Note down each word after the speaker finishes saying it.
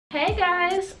Hey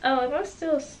guys. Oh, am I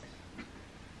still?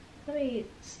 Let me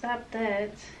stop that.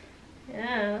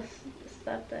 Yeah, let's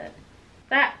stop that.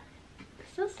 That.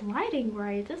 Is this lighting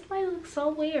right? This light looks so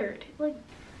weird. Like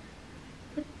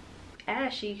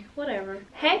ashy, whatever.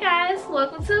 Hey guys,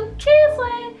 welcome to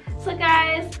KEE'S. So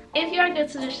guys, if you are new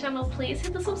to this channel, please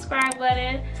hit the subscribe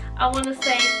button. I want to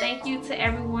say thank you to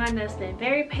everyone that's been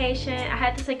very patient. I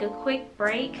had to take a quick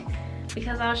break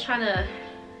because I was trying to,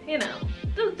 you know,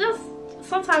 just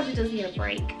sometimes you just need a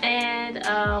break. And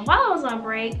while I was on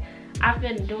break, I've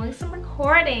been doing some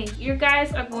recording. You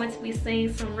guys are going to be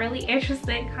seeing some really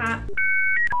interesting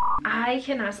I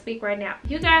cannot speak right now.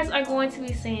 You guys are going to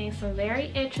be seeing some very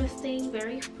interesting,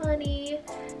 very funny,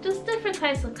 just different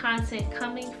types of content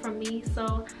coming from me.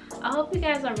 So I hope you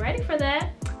guys are ready for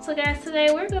that. So guys,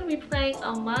 today we're going to be playing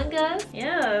Among Us.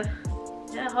 Yeah,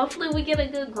 hopefully we get a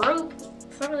good group.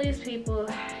 Some of these people,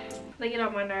 they get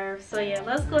on my nerves. So yeah,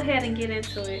 let's go ahead and get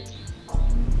into it.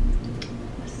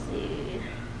 Let's see.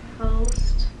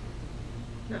 Host.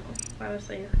 No, why would I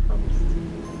say host?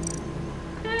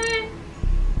 Okay.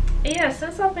 Yeah,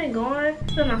 since I've been gone,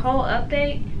 it's been a whole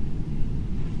update.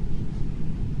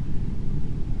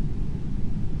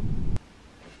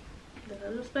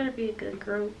 This better be a good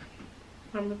group.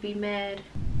 I'm gonna be mad.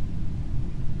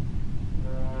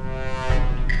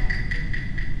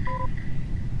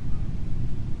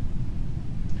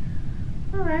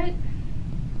 Alright.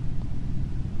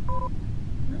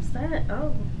 What's that?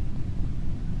 Oh.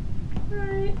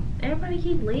 Alright. Everybody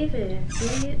keep leaving,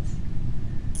 idiots.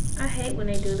 I hate when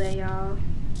they do that, y'all.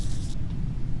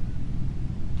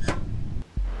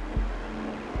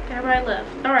 Everybody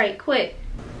left. Alright, quit.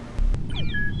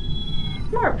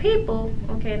 More people?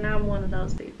 Okay, now I'm one of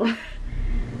those people.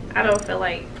 I don't feel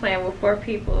like playing with 4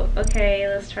 people. Okay,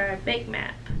 let's try a big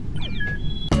map.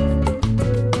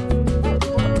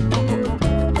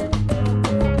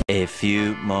 A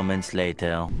few moments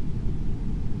later.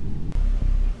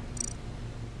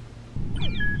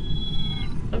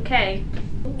 Okay.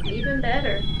 Ooh, even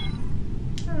better.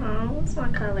 Oh, what's my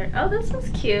color? Oh, this is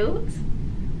cute.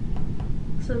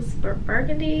 This is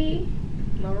burgundy,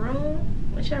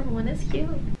 maroon, whichever one is cute.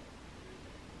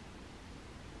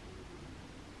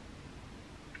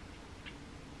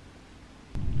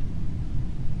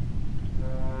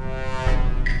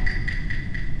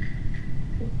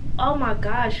 Oh my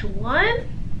gosh,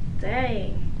 1?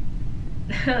 Dang.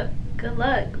 Good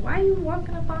luck. Why are you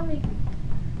walking up on me?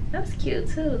 That's cute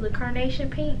too, the carnation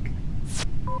pink.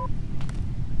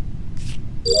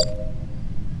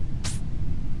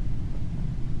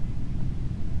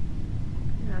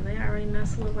 Now they already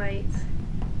messing with lights.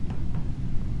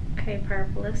 Okay,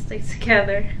 purple, let's stick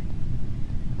together.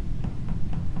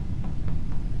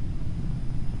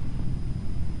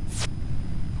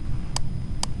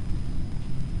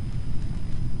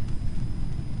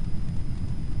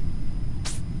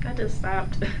 I just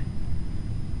stopped.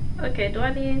 Okay, do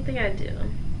I need anything? I do.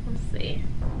 Let's see.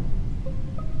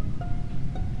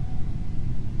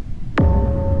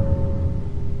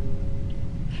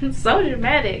 So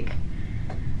dramatic.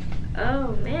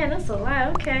 Oh man, that's a lot.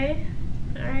 Okay.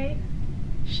 Alright.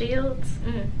 Shields.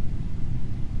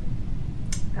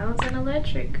 That was an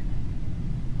electric.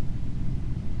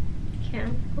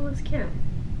 Kim? Who was Kim?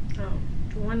 Oh,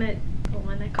 the one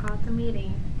that called the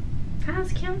meeting.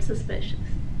 How's Kim suspicious?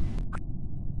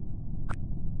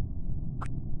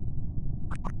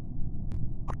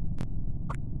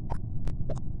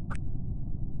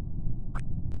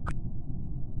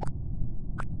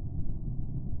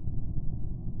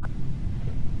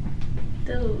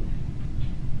 Dude.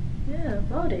 Yeah,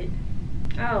 voted.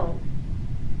 Oh.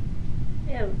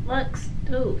 Yeah, Lux.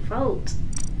 Dude, vote.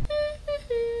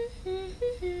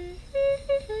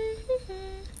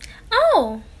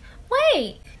 Oh,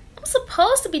 wait. I'm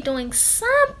supposed to be doing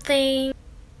something.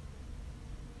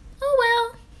 Oh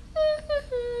well.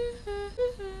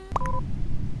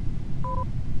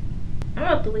 I'm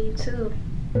about to leave too.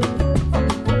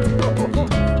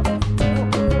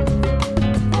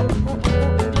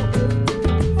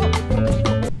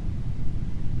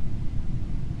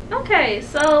 Okay,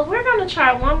 so we're gonna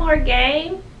try one more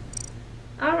game.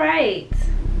 All right.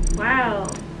 Wow.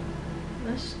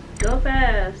 Let's go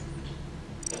fast.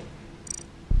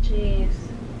 Jeez.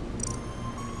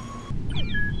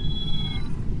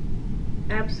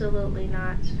 Absolutely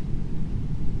not.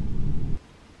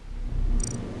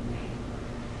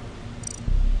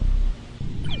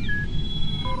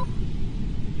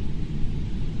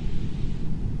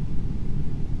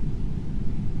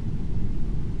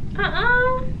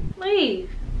 Leave.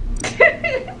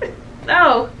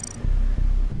 No.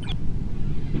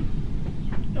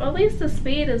 Well, at least the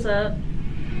speed is up.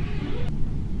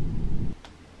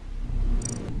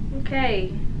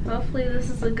 Okay, hopefully this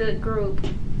is a good group.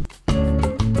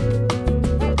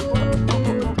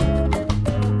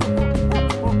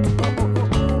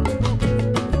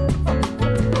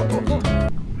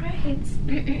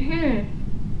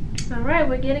 Alright,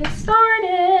 we're getting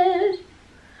started.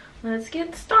 Let's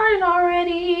get started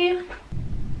already.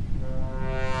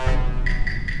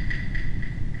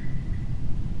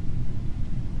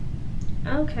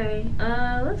 Okay,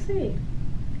 let's see.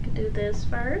 I can do this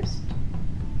first.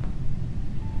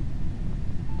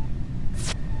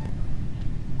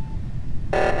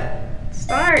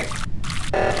 Start.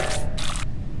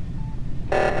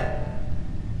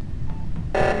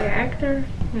 Reactor?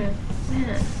 Man,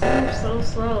 I'm so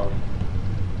slow.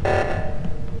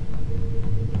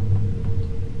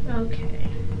 Okay.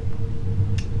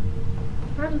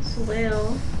 Might as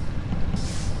well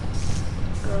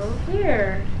go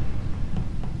here.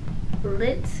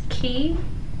 Let's key.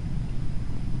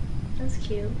 That's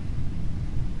cute.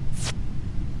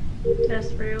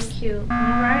 That's real cute.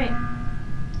 Alright.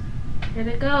 Here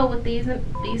to go with these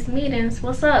meetings.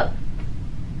 What's up?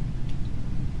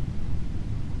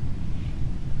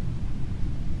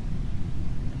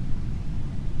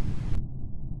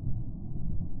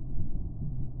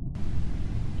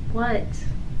 What?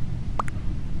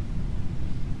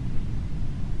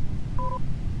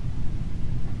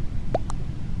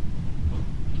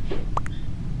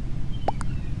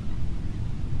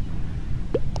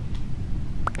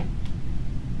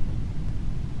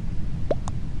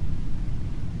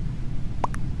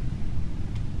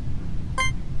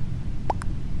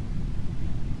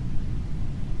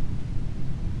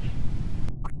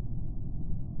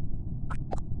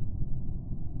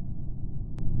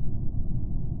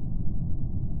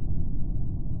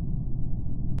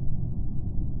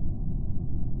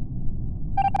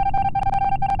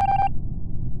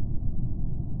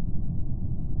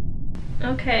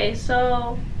 Okay,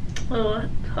 so, well,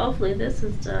 hopefully this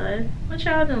is done. What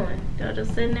y'all doing? Y'all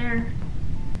just sitting there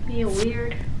being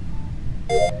weird?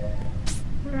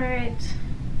 Alright.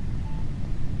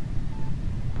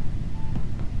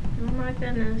 Oh my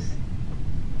goodness.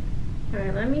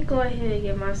 Alright, let me go ahead and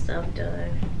get my stuff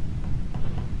done.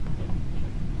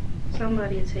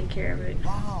 Somebody take care of it.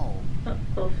 Wow.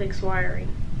 Oh, fix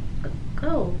wiring.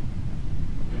 Go.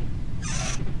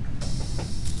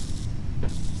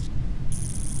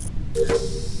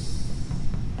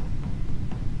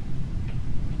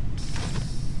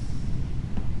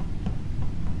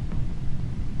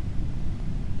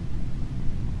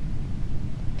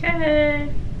 Okay.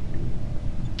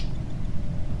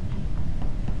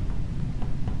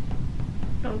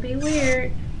 Don't be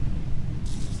weird.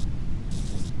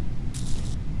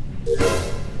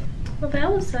 Well,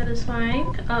 that was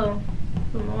satisfying. Oh,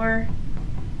 some more.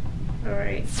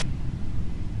 Alright.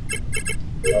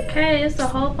 Okay, it's a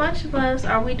whole bunch of us.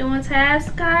 Are we doing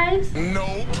tasks, guys?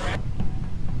 No.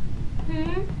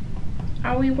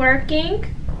 Are we working?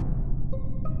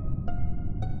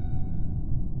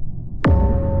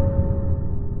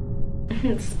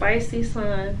 Spicy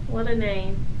Sun. What a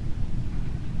name.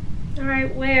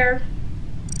 Alright, where?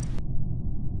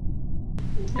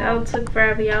 Y'all took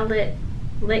forever. Y'all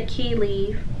let Key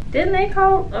leave. Didn't they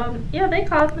call? Yeah, they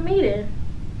called the meeting.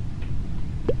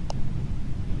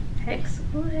 Hex.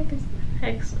 Who the heck is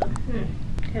Hexa?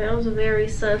 Okay, that was a very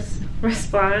sus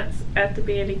response after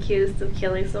being accused of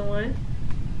killing someone.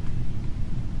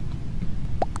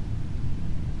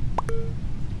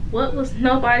 What was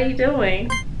nobody doing?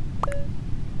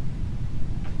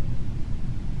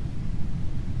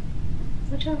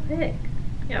 What y'all pick?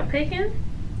 Y'all picking?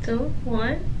 2,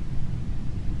 1.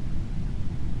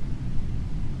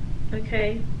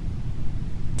 Okay.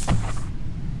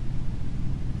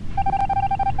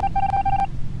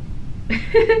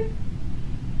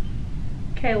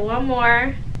 Okay, one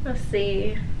more. Let's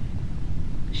see.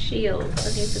 Shield. I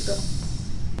need to go.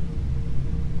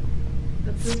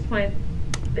 At this point,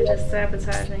 they're just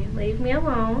sabotaging. Leave me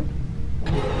alone.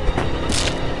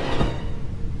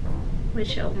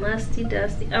 With your musty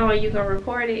dusty. Oh, are you gonna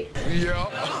report it?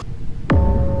 Yeah.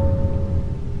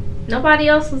 Nobody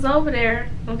else was over there,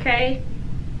 okay?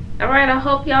 Alright, I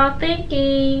hope y'all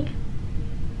thinking.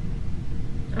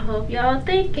 I hope y'all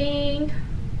thinking.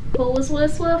 Who was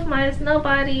with Swift Mice?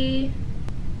 Nobody.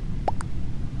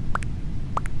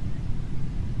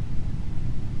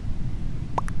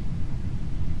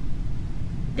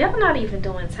 Y'all not even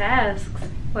doing tasks.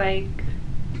 Like,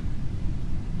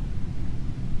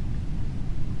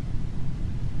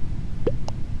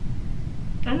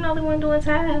 I'm the only one doing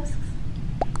tasks.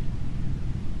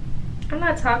 I'm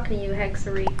not talking to you,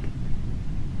 Hexery.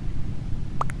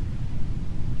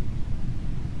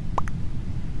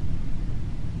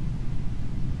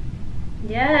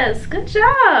 Yes, good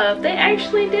job. They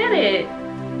actually did it.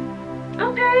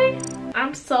 Okay.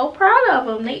 I'm so proud of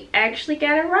them. They actually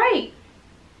got it right.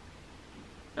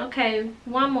 Okay,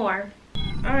 one more.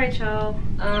 All right, y'all.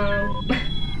 I'm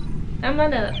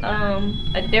gonna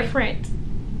a different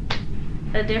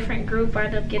group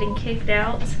ended up getting kicked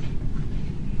out.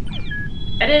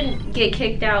 I didn't get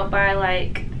kicked out by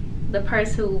like the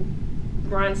person who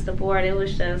runs the board. It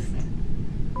was just,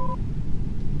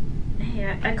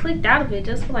 yeah, I clicked out of it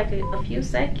just for like a few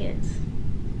seconds.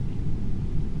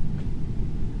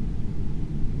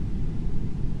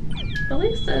 At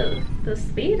least the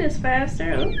speed is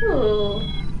faster. Ooh.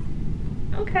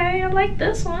 Okay, I like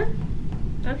this one.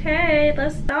 Okay,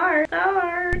 let's start.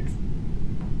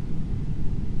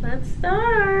 Let's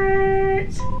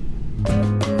start.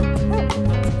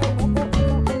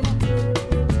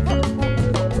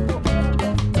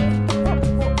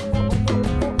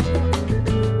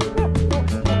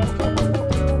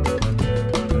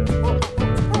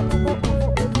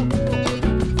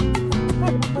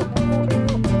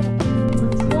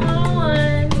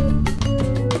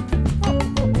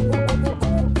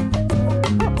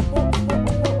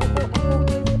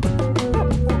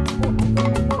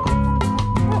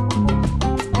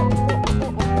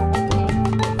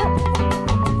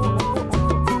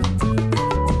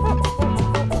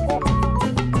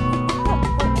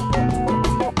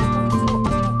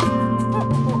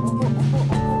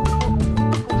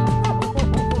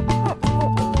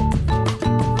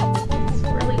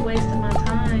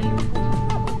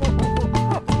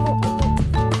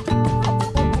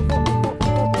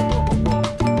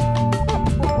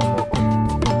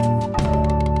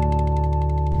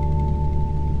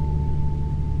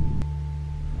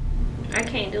 I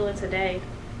can't do it today.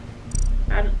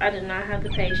 I did not have the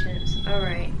patience. All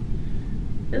right,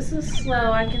 this is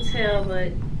slow, I can tell,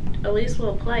 but at least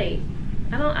we'll play.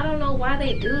 I don't know why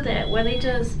they do that. Where they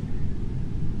just,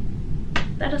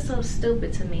 that is so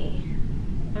stupid to me.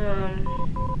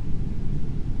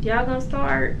 Y'all gonna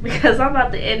start because I'm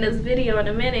about to end this video in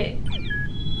a minute.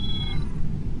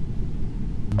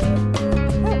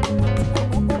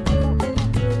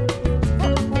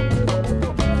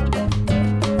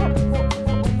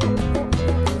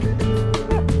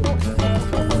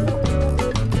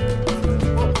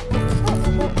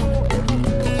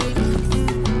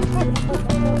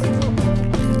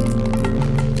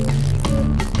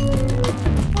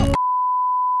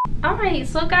 Alright,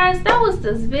 so guys, that was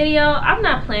this video. I'm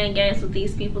not playing games with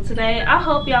these people today. I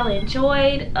hope y'all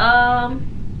enjoyed.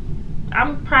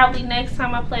 I'm probably, next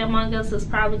time I play Among Us, it's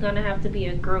probably gonna have to be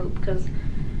a group, because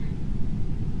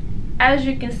as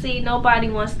you can see, nobody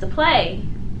wants to play.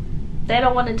 They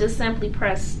don't want to just simply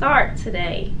press start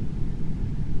today.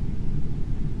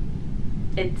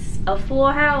 It's a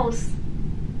full house.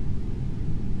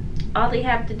 All they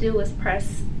have to do is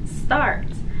press start.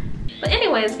 But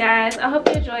anyways, guys, I hope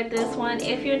you enjoyed this one.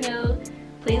 If you're new,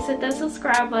 please hit the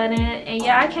subscribe button. And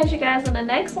yeah, I'll catch you guys in the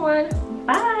next one.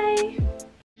 Bye.